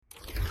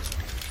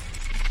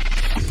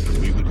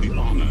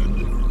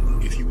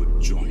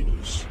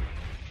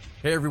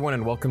Hey everyone,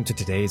 and welcome to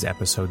today's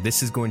episode.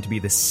 This is going to be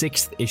the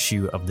 6th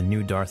issue of the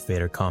new Darth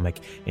Vader comic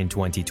in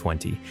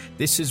 2020.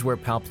 This is where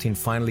Palpatine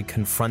finally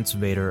confronts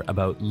Vader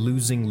about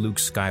losing Luke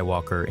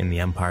Skywalker in The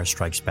Empire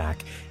Strikes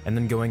Back, and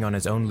then going on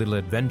his own little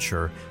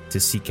adventure to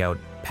seek out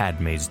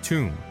Padme's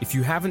tomb. If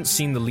you haven't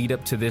seen the lead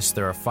up to this,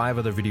 there are 5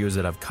 other videos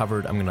that I've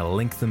covered. I'm going to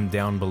link them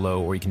down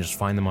below, or you can just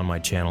find them on my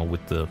channel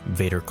with the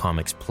Vader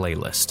Comics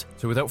playlist.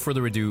 So without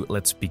further ado,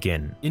 let's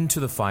begin. Into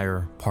the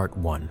Fire, Part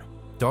 1.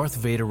 Darth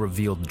Vader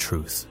revealed the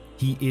truth.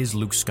 He is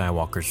Luke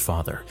Skywalker's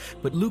father,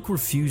 but Luke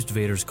refused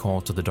Vader's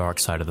call to the dark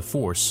side of the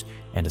Force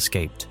and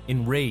escaped.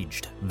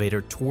 Enraged,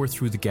 Vader tore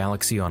through the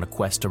galaxy on a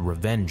quest of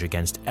revenge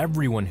against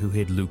everyone who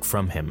hid Luke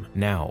from him.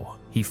 Now,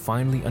 he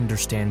finally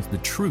understands the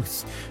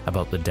truth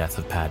about the death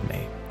of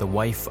Padme, the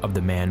wife of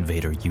the man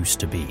Vader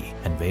used to be,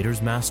 and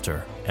Vader's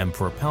master,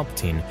 Emperor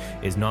Palpatine,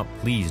 is not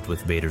pleased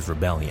with Vader's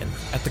rebellion.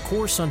 At the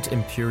Coruscant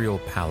Imperial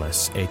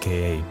Palace,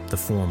 aka the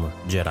former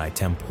Jedi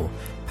Temple,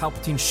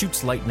 Palpatine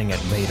shoots lightning at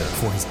Vader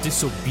for his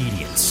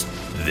disobedience.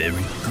 Very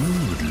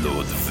good,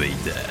 Lord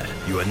Vader.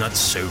 You are not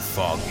so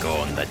far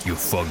gone that you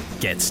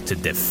forget to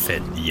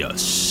defend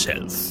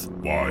yourself.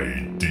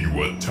 Why do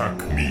you attack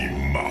me,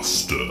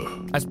 Master?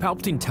 As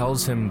Palpatine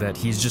tells him that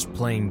he's just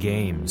playing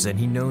games, and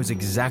he knows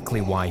exactly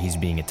why he's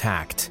being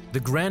attacked, the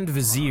Grand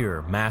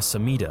Vizier, Mas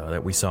Amida,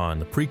 that we saw in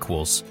the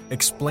prequels,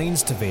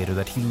 explains to Vader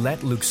that he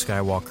let Luke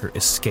Skywalker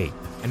escape,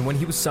 and when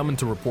he was summoned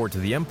to report to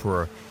the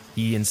Emperor,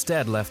 he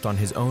instead left on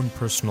his own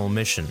personal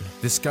mission,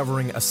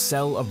 discovering a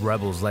cell of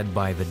rebels led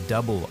by the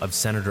double of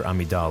Senator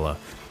Amidala,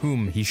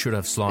 whom he should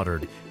have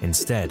slaughtered.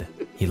 Instead,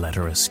 he let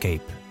her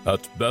escape.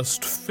 At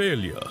best,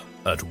 failure.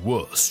 At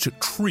worst,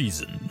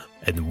 treason.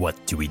 And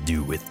what do we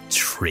do with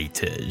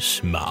traitors,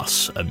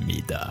 Mas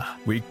Amida?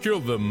 We kill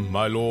them,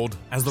 my lord.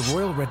 As the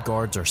Royal Red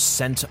Guards are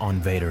sent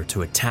on Vader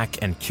to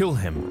attack and kill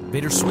him,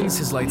 Vader swings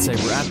his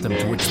lightsaber at them,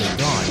 to which they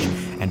dodge,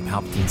 and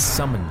Palpatine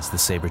summons the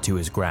saber to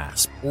his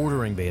grasp,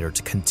 ordering Vader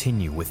to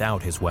continue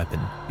without his weapon.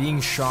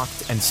 Being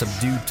shocked and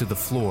subdued to the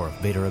floor,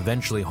 Vader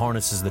eventually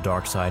harnesses the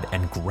dark side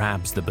and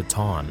grabs the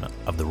baton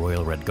of the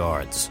Royal Red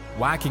Guards.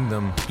 Whacking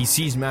them, he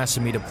sees Mas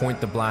Amida point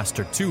the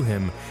blaster to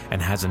him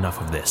and has enough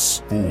of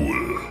this.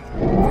 Fool.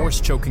 Force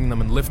choking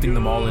them and lifting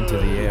them all into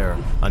the air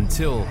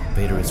until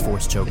Vader is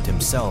force choked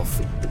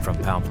himself from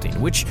Palpatine,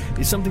 which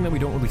is something that we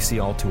don't really see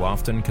all too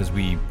often because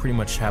we pretty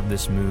much have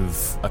this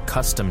move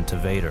accustomed to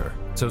Vader.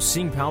 So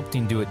seeing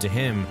Palpatine do it to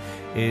him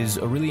is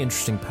a really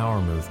interesting power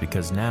move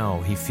because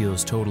now he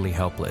feels totally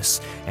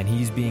helpless and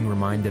he's being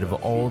reminded of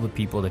all the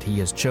people that he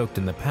has choked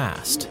in the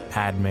past.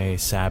 Padme,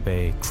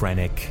 Sabe,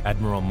 Krennic,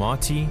 Admiral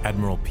Motti,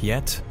 Admiral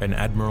Piet, and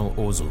Admiral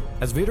Ozzel.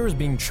 As Vader is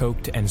being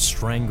choked and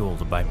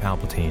strangled by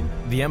Palpatine,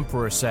 the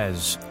Emperor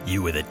says,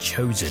 "You were the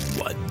chosen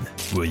one,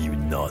 were you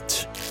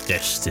not?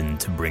 Destined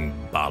to bring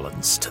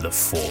balance to the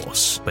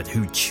Force. But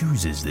who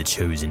chooses the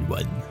chosen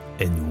one?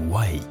 And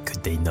why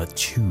could they not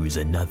choose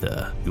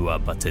another? You are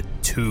but a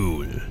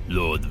tool,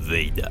 Lord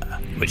Vader,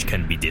 which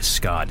can be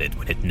discarded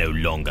when it no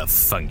longer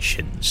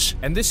functions."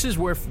 And this is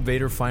where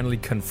Vader finally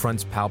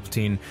confronts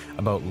Palpatine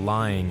about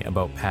lying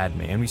about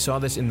Padme. And we saw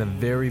this in the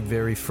very,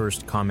 very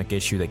first comic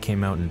issue that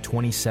came out in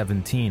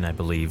 2017, I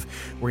believe,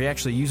 where he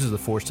actually uses the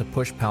Force to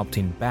push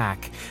Palpatine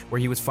back,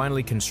 where he was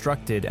finally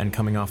constructed and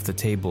coming off the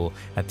table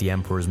at the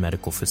Emperor's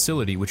medical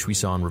facility, which we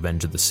saw in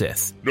Revenge of the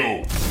Sith.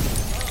 No.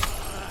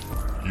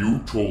 You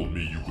told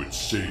me you could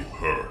save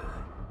her.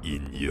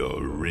 In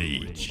your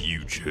rage,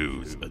 you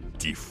chose a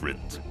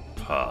different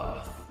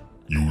path.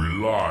 You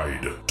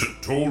lied.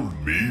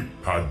 Told me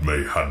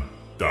Padme had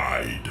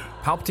died.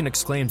 Palpatine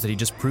exclaims that he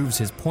just proves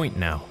his point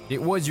now.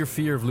 "It was your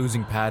fear of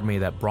losing Padme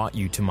that brought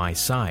you to my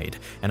side,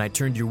 and I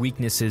turned your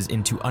weaknesses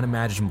into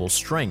unimaginable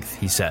strength,"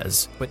 he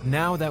says. But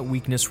now that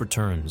weakness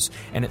returns,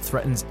 and it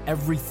threatens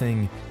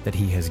everything that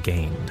he has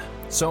gained.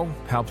 So,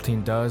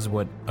 Palpatine does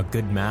what a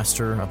good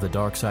master of the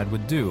dark side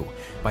would do,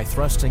 by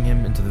thrusting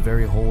him into the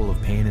very hole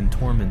of pain and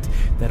torment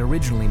that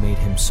originally made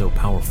him so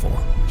powerful.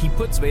 He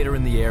puts Vader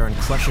in the air and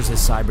crushes his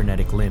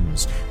cybernetic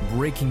limbs,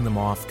 breaking them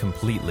off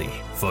completely.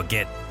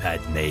 Forget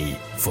Padme,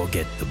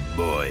 forget the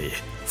boy,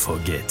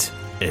 forget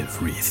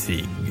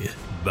everything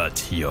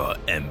but your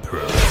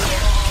Emperor.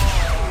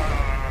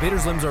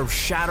 Vader's limbs are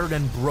shattered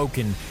and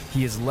broken.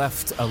 He is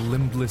left a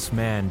limbless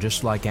man,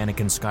 just like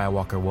Anakin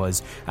Skywalker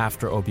was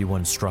after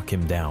Obi-Wan struck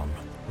him down.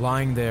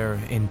 Lying there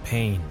in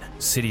pain,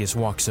 Sidious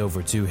walks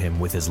over to him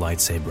with his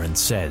lightsaber and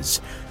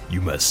says,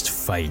 "You must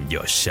find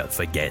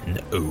yourself again,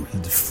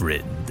 old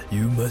friend.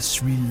 You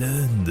must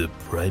relearn the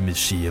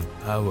primacy of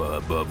power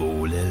above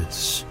all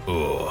else,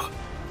 or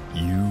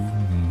you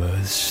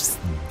must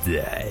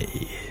die."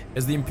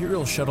 As the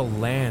Imperial shuttle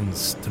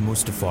lands to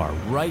Mustafar,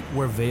 right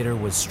where Vader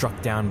was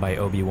struck down by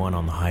Obi-Wan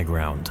on the high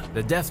ground,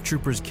 the Death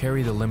Troopers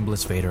carry the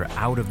limbless Vader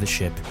out of the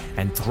ship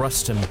and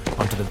thrust him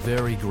onto the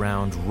very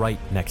ground right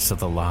next to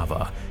the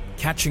lava,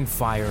 catching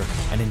fire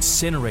and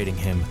incinerating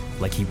him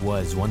like he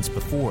was once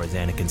before as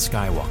Anakin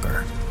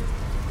Skywalker.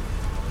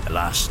 "The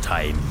last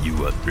time you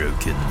were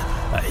broken,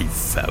 I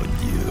found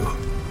you,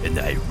 and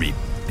I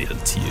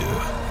rebuilt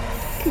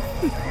you."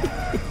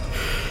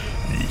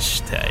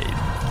 This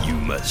time, you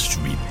must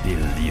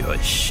rebuild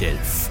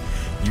yourself,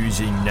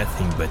 using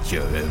nothing but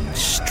your own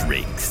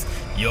strength.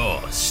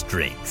 Your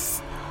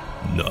strength,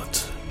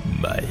 not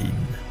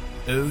mine.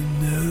 Oh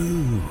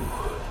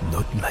no,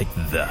 not like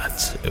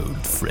that,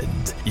 old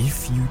friend.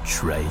 If you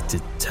try to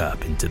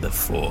tap into the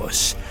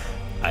Force,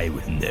 I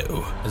will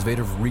know. As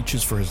Vader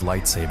reaches for his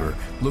lightsaber,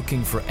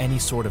 looking for any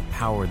sort of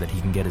power that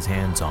he can get his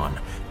hands on,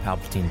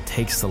 Palpatine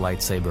takes the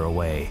lightsaber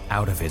away,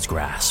 out of his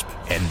grasp.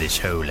 And this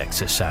whole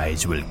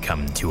exercise will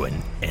come to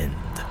an end.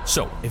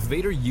 So, if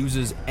Vader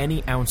uses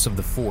any ounce of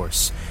the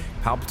Force,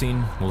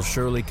 Palpatine will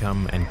surely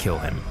come and kill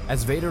him.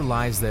 As Vader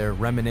lies there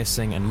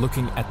reminiscing and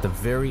looking at the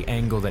very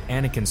angle that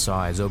Anakin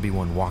saw as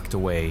Obi-Wan walked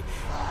away,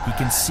 he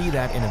can see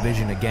that in a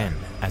vision again.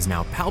 As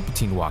now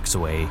Palpatine walks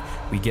away,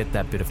 we get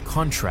that bit of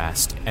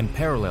contrast and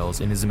parallels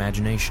in his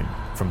imagination,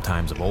 from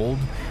times of old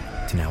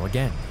to now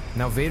again.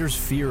 Now Vader's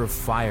fear of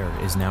fire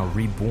is now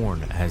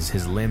reborn as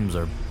his limbs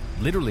are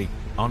literally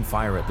on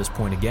fire at this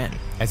point again.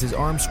 As his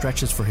arm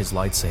stretches for his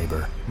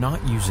lightsaber,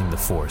 not using the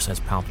Force as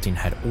Palpatine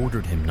had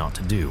ordered him not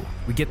to do,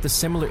 we get the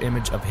similar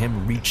image of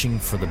him reaching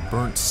for the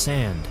burnt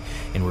sand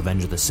in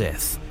Revenge of the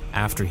Sith,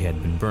 after he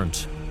had been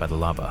burnt by the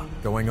lava.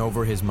 Going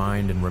over his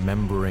mind and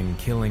remembering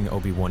killing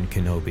Obi-Wan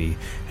Kenobi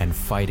and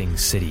fighting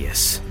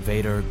Sidious,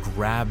 Vader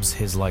grabs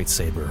his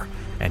lightsaber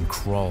and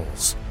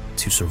crawls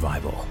to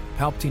survival.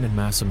 Palpatine and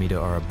Mas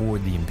Amedda are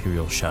aboard the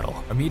Imperial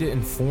shuttle. Amedda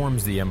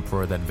informs the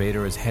Emperor that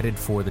Vader is headed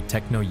for the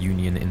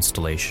Techno-Union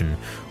installation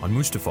on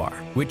Mustafar,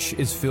 which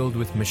is filled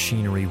with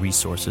machinery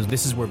resources.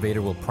 This is where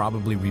Vader will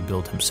probably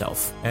rebuild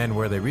himself, and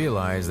where they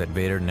realize that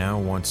Vader now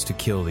wants to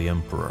kill the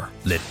Emperor.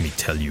 Let me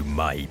tell you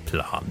my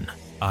plan.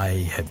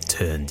 I have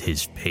turned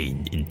his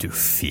pain into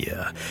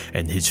fear,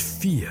 and his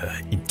fear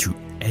into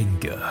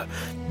anger,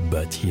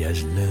 but he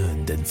has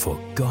learned and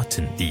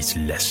forgotten these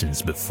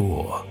lessons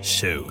before.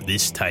 So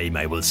this time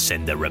I will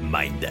send a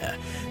reminder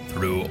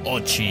through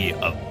Ochi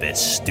of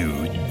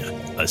Bestoon,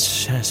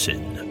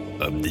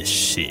 assassin of the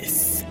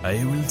Sith.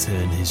 I will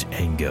turn his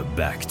anger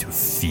back to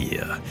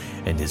fear,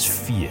 and his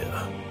fear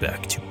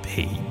back to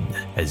pain,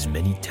 as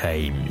many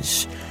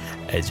times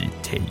as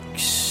it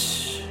takes.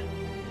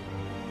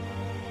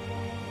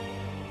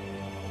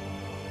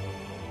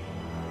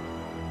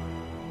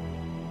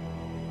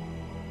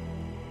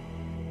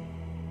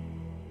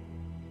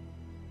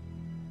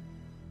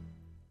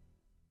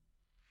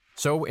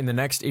 So in the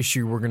next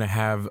issue, we're going to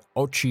have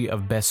Ochi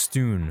of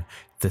Bestoon,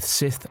 the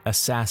Sith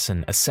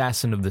assassin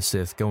of the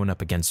Sith, going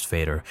up against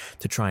Vader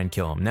to try and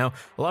kill him. Now,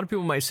 a lot of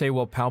people might say,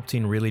 well,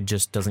 Palpatine really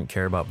just doesn't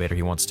care about Vader,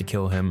 he wants to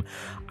kill him.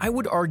 I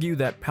would argue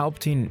that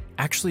Palpatine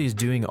actually is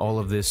doing all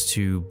of this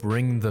to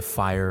bring the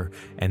fire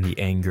and the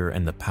anger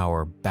and the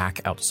power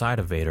back outside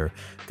of Vader,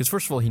 because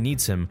first of all, he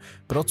needs him,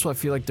 but also I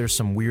feel like there's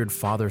some weird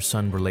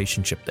father-son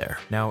relationship there.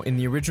 Now, in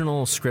the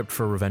original script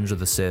for Revenge of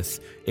the Sith,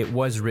 it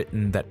was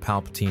written that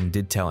Palpatine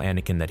did tell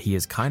Anakin that he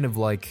is kind of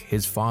like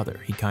his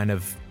father. He kind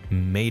of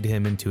made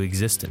him into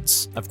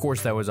existence. Of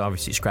course, that was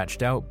obviously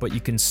scratched out, but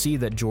you can see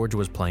that George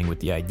was playing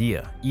with the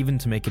idea, even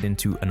to make it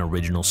into an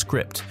original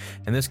script,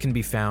 and this can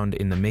be found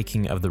in the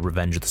making of the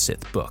Revenge of the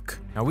Sith book.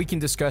 Now, we can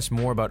discuss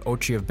more about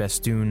Ochi of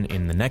Bestoon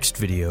in the next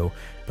video,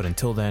 but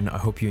until then, I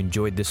hope you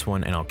enjoyed this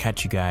one, and I'll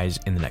catch you guys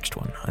in the next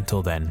one.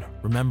 Until then,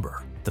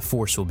 remember, the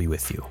Force will be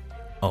with you,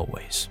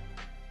 always.